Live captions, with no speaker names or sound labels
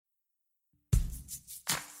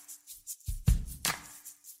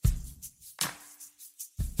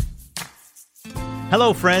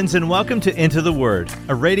Hello, friends, and welcome to Into the Word,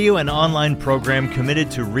 a radio and online program committed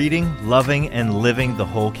to reading, loving, and living the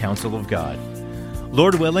whole counsel of God.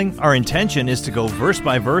 Lord willing, our intention is to go verse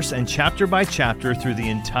by verse and chapter by chapter through the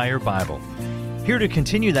entire Bible. Here to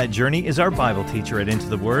continue that journey is our Bible teacher at Into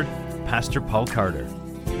the Word, Pastor Paul Carter.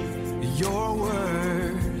 Your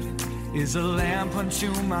word is a lamp unto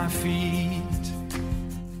my feet.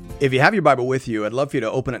 If you have your Bible with you, I'd love for you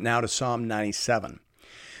to open it now to Psalm 97.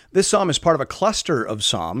 This psalm is part of a cluster of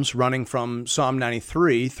psalms running from Psalm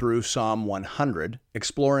 93 through Psalm 100,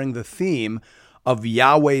 exploring the theme of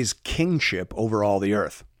Yahweh's kingship over all the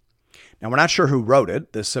earth. Now, we're not sure who wrote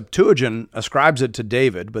it. The Septuagint ascribes it to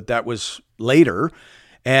David, but that was later,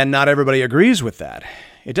 and not everybody agrees with that.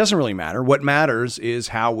 It doesn't really matter. What matters is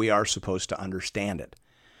how we are supposed to understand it.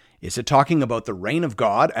 Is it talking about the reign of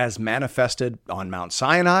God as manifested on Mount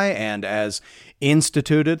Sinai and as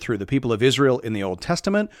instituted through the people of Israel in the Old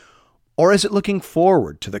Testament? Or is it looking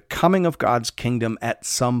forward to the coming of God's kingdom at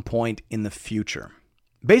some point in the future?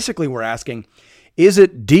 Basically, we're asking, is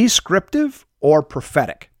it descriptive or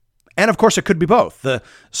prophetic? And of course, it could be both. The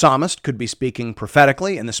psalmist could be speaking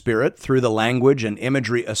prophetically in the Spirit through the language and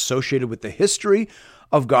imagery associated with the history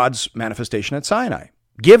of God's manifestation at Sinai.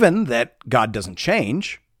 Given that God doesn't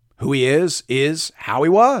change, who he is how he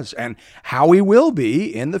was, and how he will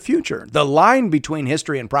be in the future. The line between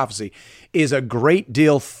history and prophecy is a great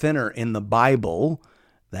deal thinner in the Bible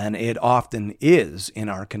than it often is in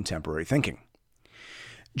our contemporary thinking.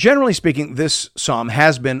 Generally speaking, this psalm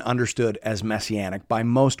has been understood as messianic by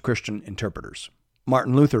most Christian interpreters.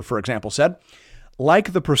 Martin Luther, for example, said,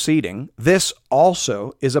 "Like the preceding, this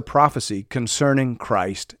also is a prophecy concerning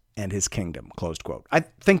Christ and his kingdom," closed quote. I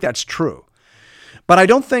think that's true. But I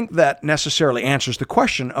don't think that necessarily answers the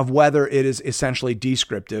question of whether it is essentially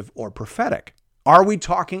descriptive or prophetic. Are we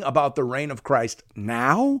talking about the reign of Christ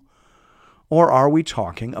now? Or are we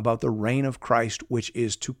talking about the reign of Christ which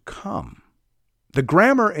is to come? The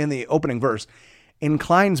grammar in the opening verse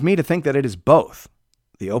inclines me to think that it is both.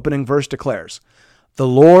 The opening verse declares, "The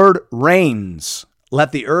Lord reigns.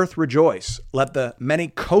 Let the earth rejoice. Let the many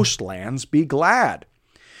coastlands be glad."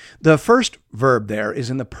 The first verb there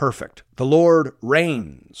is in the perfect. The Lord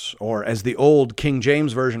reigns, or as the old King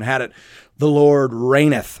James Version had it, the Lord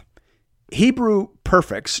reigneth. Hebrew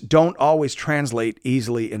perfects don't always translate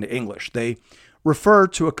easily into English. They refer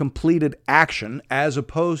to a completed action as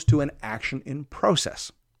opposed to an action in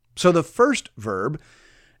process. So the first verb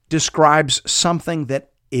describes something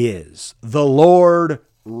that is. The Lord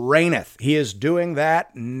reigneth. He is doing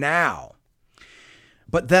that now.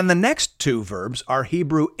 But then the next two verbs are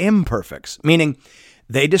Hebrew imperfects, meaning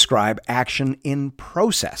they describe action in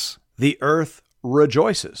process. The earth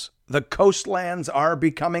rejoices. The coastlands are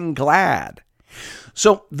becoming glad.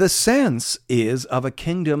 So the sense is of a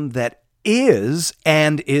kingdom that is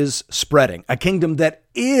and is spreading, a kingdom that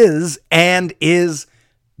is and is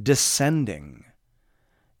descending.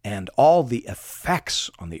 And all the effects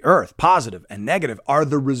on the earth, positive and negative, are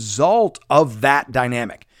the result of that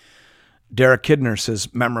dynamic. Derek Kidner says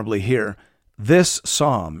memorably here, "This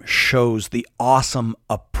psalm shows the awesome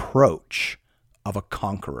approach of a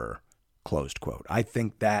conqueror," closed quote. I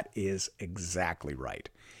think that is exactly right.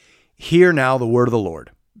 Hear now the word of the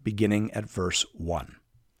Lord, beginning at verse 1.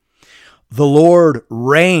 "The Lord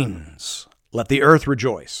reigns. Let the earth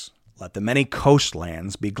rejoice. Let the many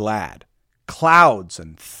coastlands be glad. Clouds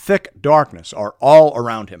and thick darkness are all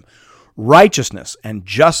around him. Righteousness and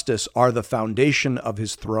justice are the foundation of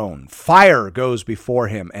his throne. Fire goes before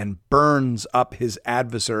him and burns up his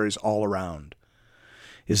adversaries all around.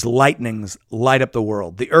 His lightnings light up the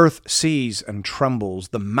world. The earth sees and trembles.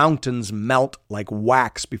 The mountains melt like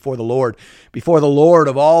wax before the Lord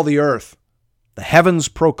of all the earth. The heavens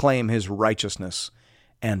proclaim his righteousness,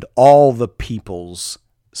 and all the peoples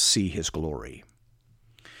see his glory."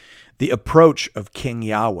 The approach of King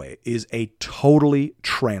Yahweh is a totally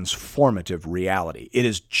transformative reality. It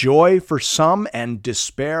is joy for some and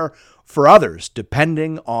despair for others,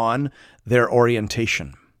 depending on their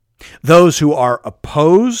orientation. Those who are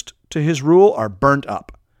opposed to his rule are burnt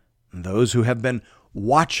up, and those who have been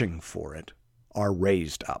watching for it are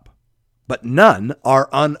raised up. But none are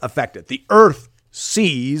unaffected. The earth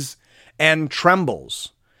sees and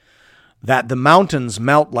trembles. That the mountains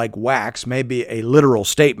melt like wax may be a literal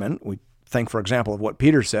statement. We think, for example, of what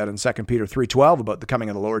Peter said in 2 Peter 3:12 about the coming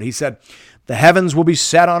of the Lord. He said, "The heavens will be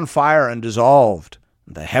set on fire and dissolved.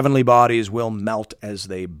 The heavenly bodies will melt as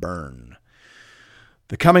they burn."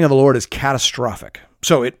 The coming of the Lord is catastrophic.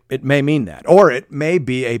 So it may mean that. Or it may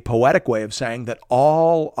be a poetic way of saying that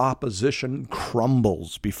all opposition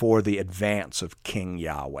crumbles before the advance of King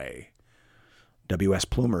Yahweh. W.S.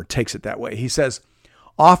 Plumer takes it that way. He says,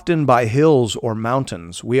 Often by hills or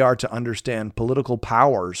mountains, we are to understand political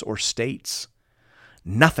powers or states.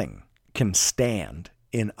 Nothing can stand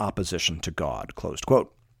in opposition to God, closed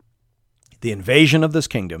quote. The invasion of this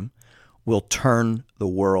kingdom will turn the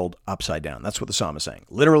world upside down. That's what the psalm is saying.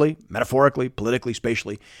 Literally, metaphorically, politically,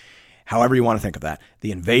 spatially, however you want to think of that,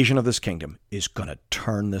 the invasion of this kingdom is going to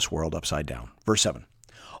turn this world upside down. Verse 7,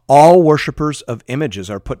 all worshipers of images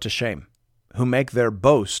are put to shame, who make their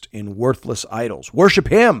boast in worthless idols. Worship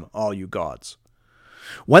him, all you gods.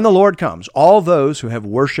 When the Lord comes, all those who have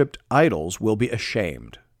worshipped idols will be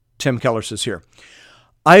ashamed. Tim Keller says here,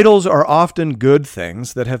 idols are often good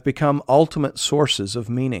things that have become ultimate sources of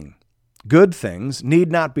meaning. Good things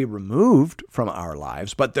need not be removed from our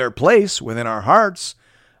lives, but their place within our hearts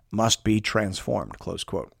must be transformed, close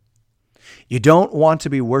quote. You don't want to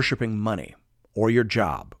be worshiping money or your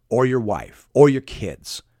job or your wife or your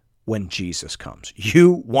kids when Jesus comes.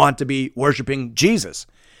 You want to be worshiping Jesus.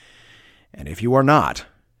 And if you are not,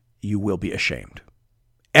 you will be ashamed.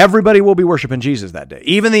 Everybody will be worshiping Jesus that day,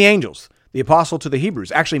 even the angels. The apostle to the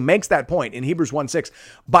Hebrews actually makes that point in Hebrews 1:6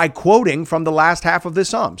 by quoting from the last half of this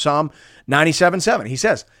psalm, Psalm 97:7. He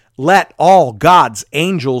says, let all God's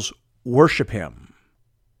angels worship him.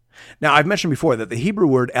 Now, I've mentioned before that the Hebrew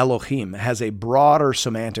word Elohim has a broader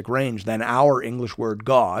semantic range than our English word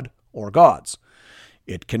God or gods.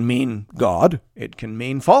 It can mean God, it can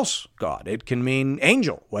mean false God, it can mean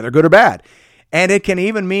angel, whether good or bad, and it can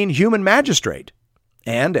even mean human magistrate.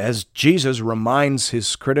 And as Jesus reminds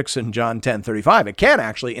his critics in John 10:35, it can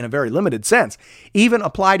actually, in a very limited sense, even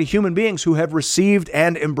apply to human beings who have received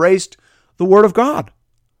and embraced the Word of God.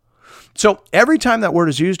 So every time that word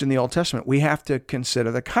is used in the Old Testament, we have to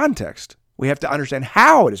consider the context. We have to understand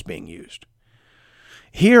how it is being used.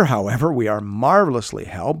 Here, however, we are marvelously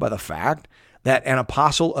helped by the fact that an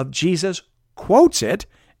apostle of Jesus quotes it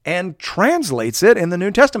and translates it in the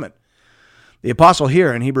New Testament. The apostle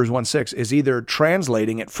here in Hebrews 1:6 is either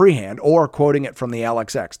translating it freehand or quoting it from the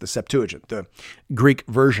LXX, the Septuagint, the Greek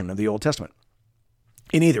version of the Old Testament.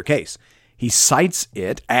 In either case, he cites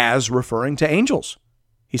it as referring to angels.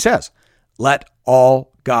 He says, let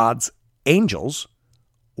all God's angels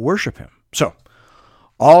worship him. So,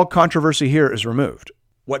 all controversy here is removed.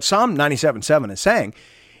 What Psalm 97:7 is saying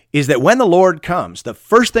is that when the Lord comes, the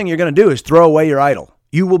first thing you're going to do is throw away your idol.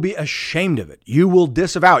 You will be ashamed of it. You will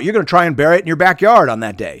disavow it. You're going to try and bury it in your backyard on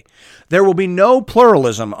that day. There will be no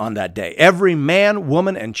pluralism on that day. Every man,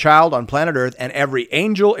 woman, and child on planet Earth and every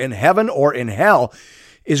angel in heaven or in hell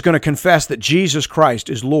is going to confess that Jesus Christ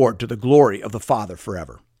is Lord to the glory of the Father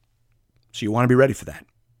forever. So you want to be ready for that.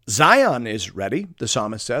 Zion is ready, the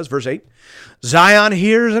psalmist says, verse 8. Zion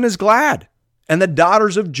hears and is glad, and the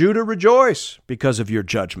daughters of Judah rejoice because of your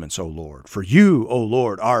judgments, O Lord. For you, O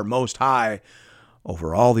Lord, are most high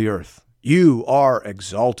over all the earth. You are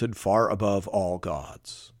exalted far above all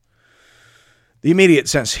gods. The immediate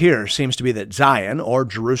sense here seems to be that Zion, or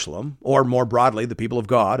Jerusalem, or more broadly, the people of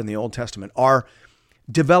God in the Old Testament, are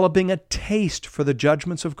developing a taste for the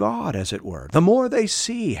judgments of God, as it were. The more they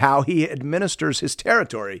see how he administers his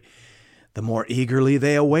territory, the more eagerly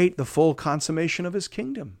they await the full consummation of his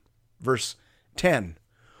kingdom. Verse 10,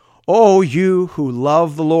 O you who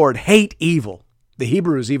love the Lord, hate evil. The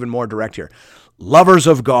Hebrew is even more direct here. Lovers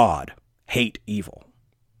of God, hate evil.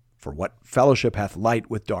 For what fellowship hath light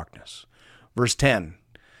with darkness? Verse 10,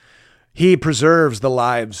 he preserves the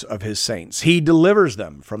lives of his saints. He delivers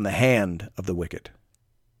them from the hand of the wicked.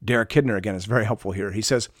 Derek Kidner, again, is very helpful here. He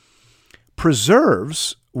says,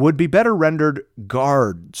 preserves would be better rendered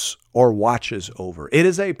guards or watches over. It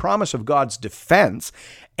is a promise of God's defense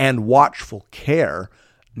and watchful care,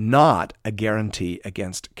 not a guarantee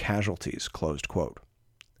against casualties, closed quote.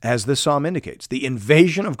 As this psalm indicates, the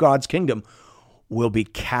invasion of God's kingdom will be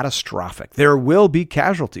catastrophic. There will be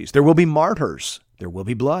casualties. There will be martyrs. There will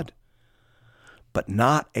be blood. But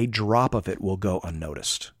not a drop of it will go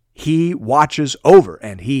unnoticed. He watches over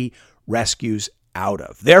and he rescues out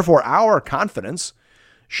of. Therefore, our confidence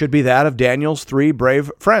should be that of Daniel's 3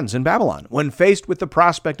 brave friends in Babylon. When faced with the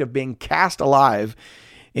prospect of being cast alive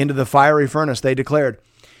into the fiery furnace, they declared,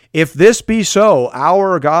 if this be so,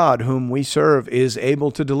 our God whom we serve is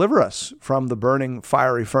able to deliver us from the burning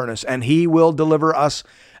fiery furnace, and he will deliver us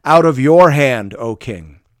out of your hand, O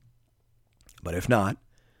king. But if not,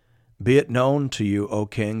 be it known to you, O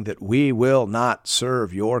king, that we will not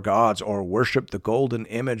serve your gods or worship the golden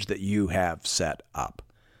image that you have set up.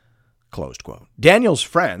 Closed quote. Daniel's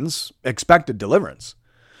friends expected deliverance,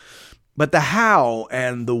 but the how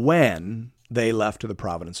and the when they left to the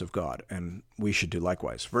providence of God, and we should do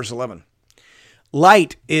likewise. Verse 11,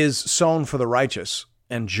 light is sown for the righteous,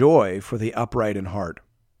 and joy for the upright in heart.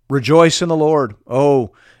 Rejoice in the Lord,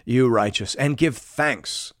 O you righteous, and give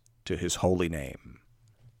thanks to his holy name.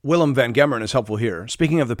 Willem van Gemeren is helpful here.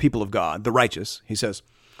 Speaking of the people of God, the righteous, he says,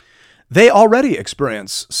 they already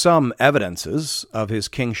experience some evidences of his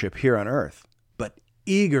kingship here on earth, but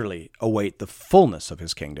eagerly await the fullness of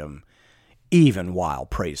his kingdom, even while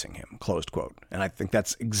praising him, closed quote. And I think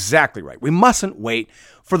that's exactly right. We mustn't wait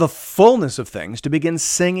for the fullness of things to begin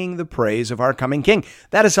singing the praise of our coming king.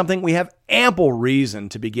 That is something we have ample reason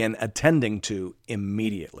to begin attending to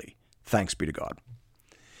immediately. Thanks be to God.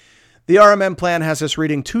 The RMM plan has us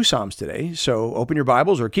reading 2 Psalms today, so open your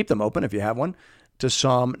Bibles, or keep them open if you have one, to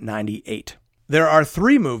Psalm 98. There are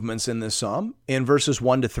 3 movements in this psalm. In verses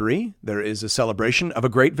 1 to 3, there is a celebration of a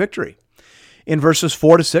great victory. In verses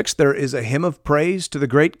 4 to 6, there is a hymn of praise to the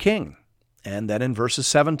great king. And then in verses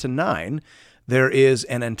 7 to 9, there is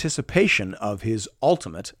an anticipation of his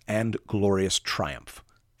ultimate and glorious triumph.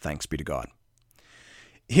 Thanks be to God.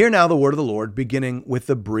 Hear now the word of the Lord, beginning with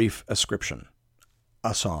the brief ascription,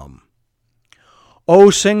 a psalm.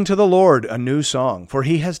 O sing to the Lord a new song, for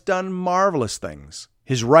he has done marvelous things.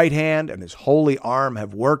 His right hand and his holy arm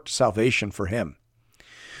have worked salvation for him.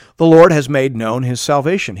 The Lord has made known his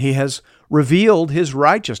salvation. He has revealed his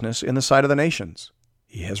righteousness in the sight of the nations.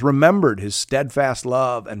 He has remembered his steadfast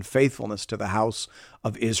love and faithfulness to the house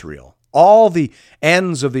of Israel. All the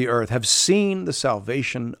ends of the earth have seen the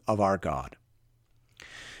salvation of our God.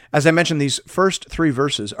 As I mentioned, these first 3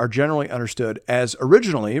 verses are generally understood as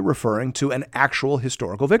originally referring to an actual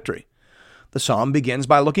historical victory. The psalm begins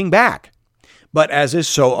by looking back. But as is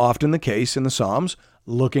so often the case in the Psalms,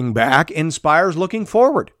 looking back inspires looking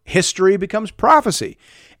forward. History becomes prophecy,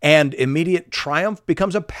 and immediate triumph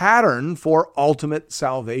becomes a pattern for ultimate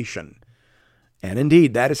salvation. And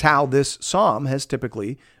indeed, that is how this psalm has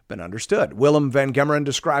typically been understood. Willem van Gemeren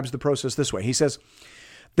describes the process this way. He says,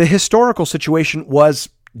 the historical situation was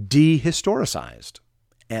dehistoricized,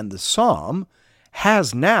 and the psalm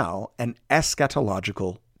has now an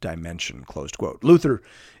eschatological dimension, closed quote. Luther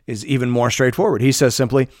is even more straightforward. He says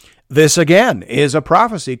simply, this again is a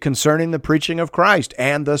prophecy concerning the preaching of Christ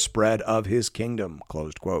and the spread of his kingdom,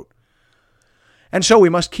 closed quote. And so we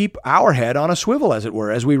must keep our head on a swivel, as it were,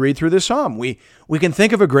 as we read through this psalm. We can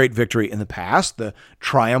think of a great victory in the past, the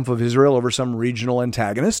triumph of Israel over some regional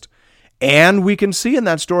antagonist, and we can see in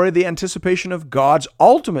that story the anticipation of God's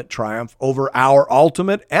ultimate triumph over our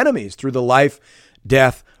ultimate enemies through the life,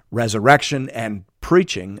 death, resurrection, and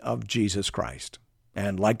preaching of Jesus Christ.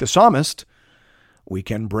 And like the psalmist, we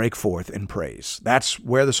can break forth in praise. That's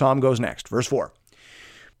where the psalm goes next. Verse 4.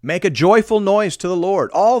 Make a joyful noise to the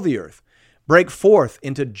Lord, all the earth. Break forth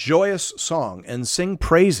into joyous song and sing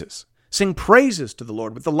praises. Sing praises to the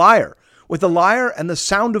Lord with the lyre and the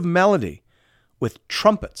sound of melody, with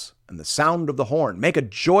trumpets and the sound of the horn. Make a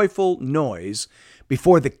joyful noise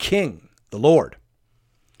before the King, the Lord.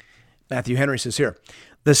 Matthew Henry says here,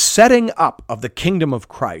 the setting up of the kingdom of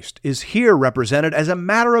Christ is here represented as a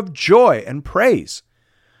matter of joy and praise.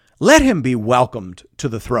 Let him be welcomed to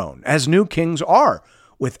the throne, as new kings are,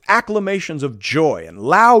 with acclamations of joy and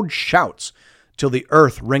loud shouts, till the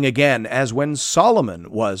earth ring again, as when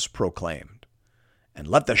Solomon was proclaimed. And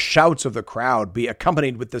let the shouts of the crowd be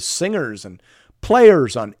accompanied with the singers and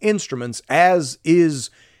players on instruments, as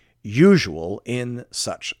is usual in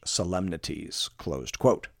such solemnities, closed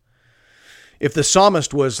quote. If the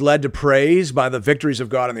psalmist was led to praise by the victories of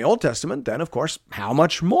God in the Old Testament, then, of course, how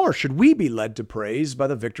much more should we be led to praise by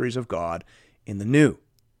the victories of God in the New?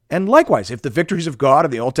 And likewise, if the victories of God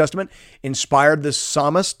in the Old Testament inspired the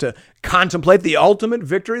psalmist to contemplate the ultimate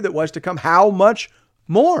victory that was to come, how much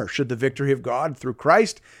more should the victory of God through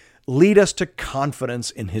Christ lead us to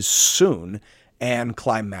confidence in his soon and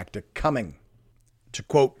climactic coming? To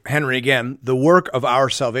quote Henry again, the work of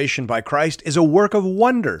our salvation by Christ is a work of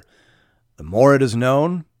wonder. The more it is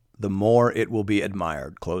known, the more it will be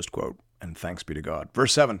admired, closed quote, and thanks be to God.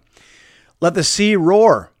 Verse 7, let the sea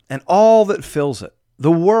roar and all that fills it, the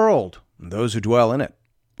world and those who dwell in it.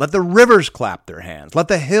 Let the rivers clap their hands. Let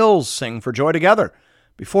the hills sing for joy together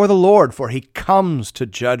before the Lord, for he comes to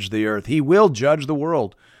judge the earth. He will judge the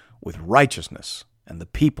world with righteousness and the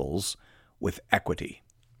peoples with equity.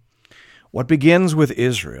 What begins with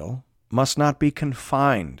Israel must not be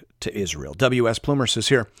confined to Israel. W.S. Plumer says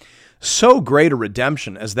here, so great a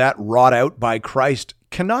redemption as that wrought out by Christ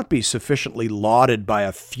cannot be sufficiently lauded by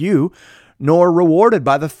a few, nor rewarded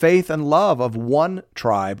by the faith and love of one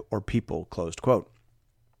tribe or people, closed quote.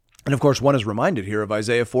 And of course, one is reminded here of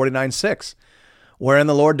Isaiah 49:6, wherein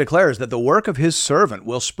the Lord declares that the work of his servant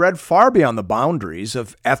will spread far beyond the boundaries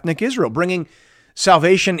of ethnic Israel, bringing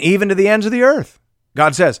salvation even to the ends of the earth.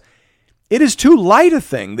 God says, It is too light a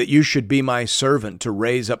thing that you should be my servant to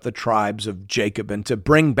raise up the tribes of Jacob and to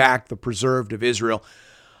bring back the preserved of Israel.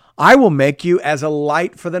 I will make you as a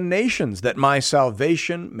light for the nations, that my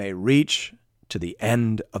salvation may reach to the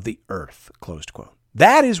end of the earth." Closed quote.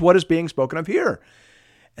 That is what is being spoken of here.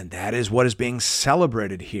 And that is what is being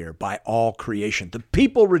celebrated here by all creation. The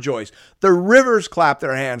people rejoice. The rivers clap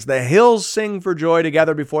their hands. The hills sing for joy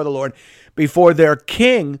together before the Lord, before their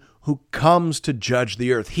King who comes to judge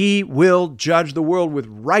the earth. He will judge the world with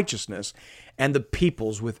righteousness and the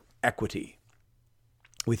peoples with equity.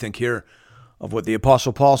 We think here of what the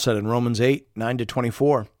Apostle Paul said in Romans 8,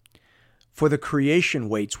 9-24. "For the creation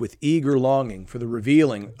waits with eager longing for the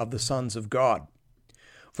revealing of the sons of God.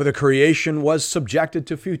 For the creation was subjected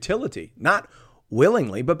to futility, not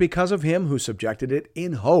willingly, but because of him who subjected it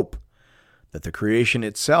in hope, that the creation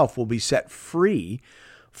itself will be set free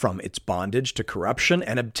from its bondage to corruption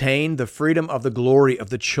and obtain the freedom of the glory of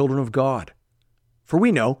the children of God. For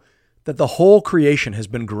we know that the whole creation has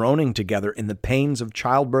been groaning together in the pains of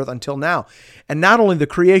childbirth until now. And not only the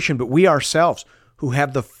creation, but we ourselves, who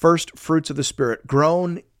have the first fruits of the Spirit,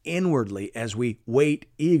 groan inwardly as we wait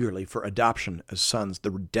eagerly for adoption as sons, the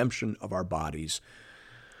redemption of our bodies.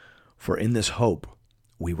 For in this hope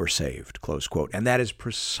we were saved." Close quote. And that is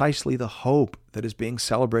precisely the hope that is being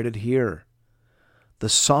celebrated here. The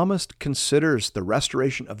psalmist considers the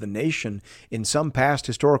restoration of the nation in some past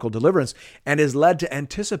historical deliverance and is led to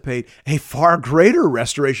anticipate a far greater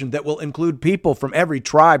restoration that will include people from every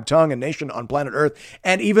tribe, tongue, and nation on planet Earth,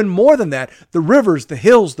 and even more than that, the rivers, the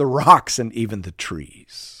hills, the rocks, and even the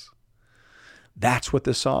trees. That's what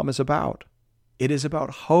this psalm is about. It is about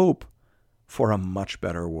hope for a much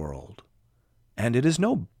better world. And it is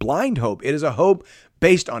no blind hope. It is a hope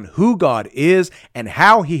based on who God is and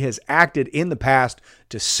how he has acted in the past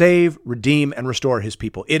to save, redeem, and restore his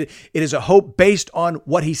people. It is a hope based on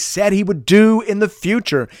what he said he would do in the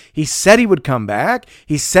future. He said he would come back.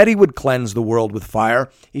 He said he would cleanse the world with fire.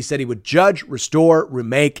 He said he would judge, restore,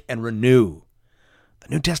 remake, and renew. The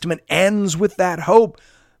New Testament ends with that hope.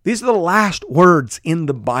 These are the last words in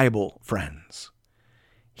the Bible, friends.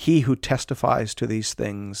 He who testifies to these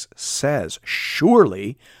things says,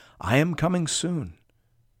 "Surely I am coming soon.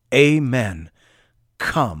 Amen.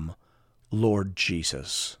 Come, Lord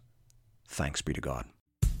Jesus." Thanks be to God.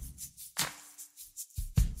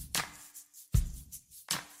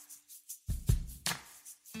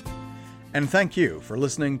 And thank you for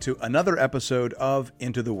listening to another episode of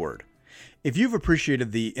Into the Word. If you've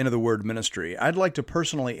appreciated the Into the Word ministry, I'd like to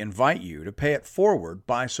personally invite you to pay it forward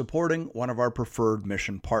by supporting one of our preferred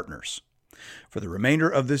mission partners. For the remainder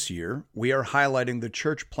of this year, we are highlighting the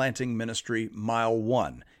church planting ministry Mile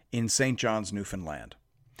 1 in St. John's, Newfoundland.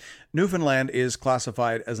 Newfoundland is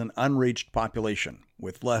classified as an unreached population,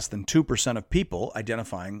 with less than 2% of people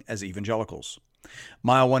identifying as evangelicals.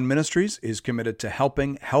 Mile 1 Ministries is committed to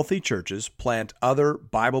helping healthy churches plant other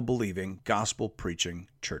Bible-believing, gospel-preaching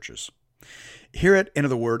churches. Here at Into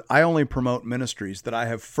the Word, I only promote ministries that I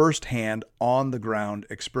have firsthand, on-the-ground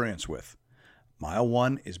experience with. Mile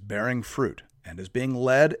 1 is bearing fruit and is being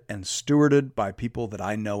led and stewarded by people that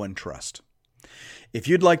I know and trust. If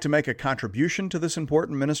you'd like to make a contribution to this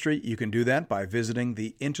important ministry, you can do that by visiting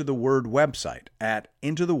the Into the Word website at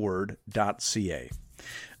intotheword.ca.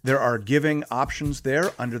 There are giving options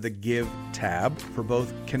there under the Give tab for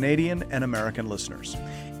both Canadian and American listeners.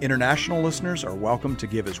 International listeners are welcome to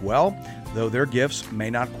give as well, though their gifts may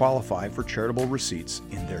not qualify for charitable receipts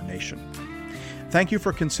in their nation. Thank you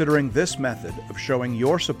for considering this method of showing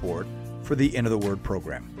your support for the Into the Word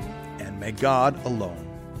program. And may God alone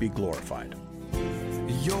be glorified.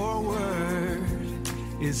 Your word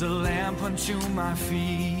is a lamp unto my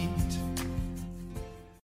feet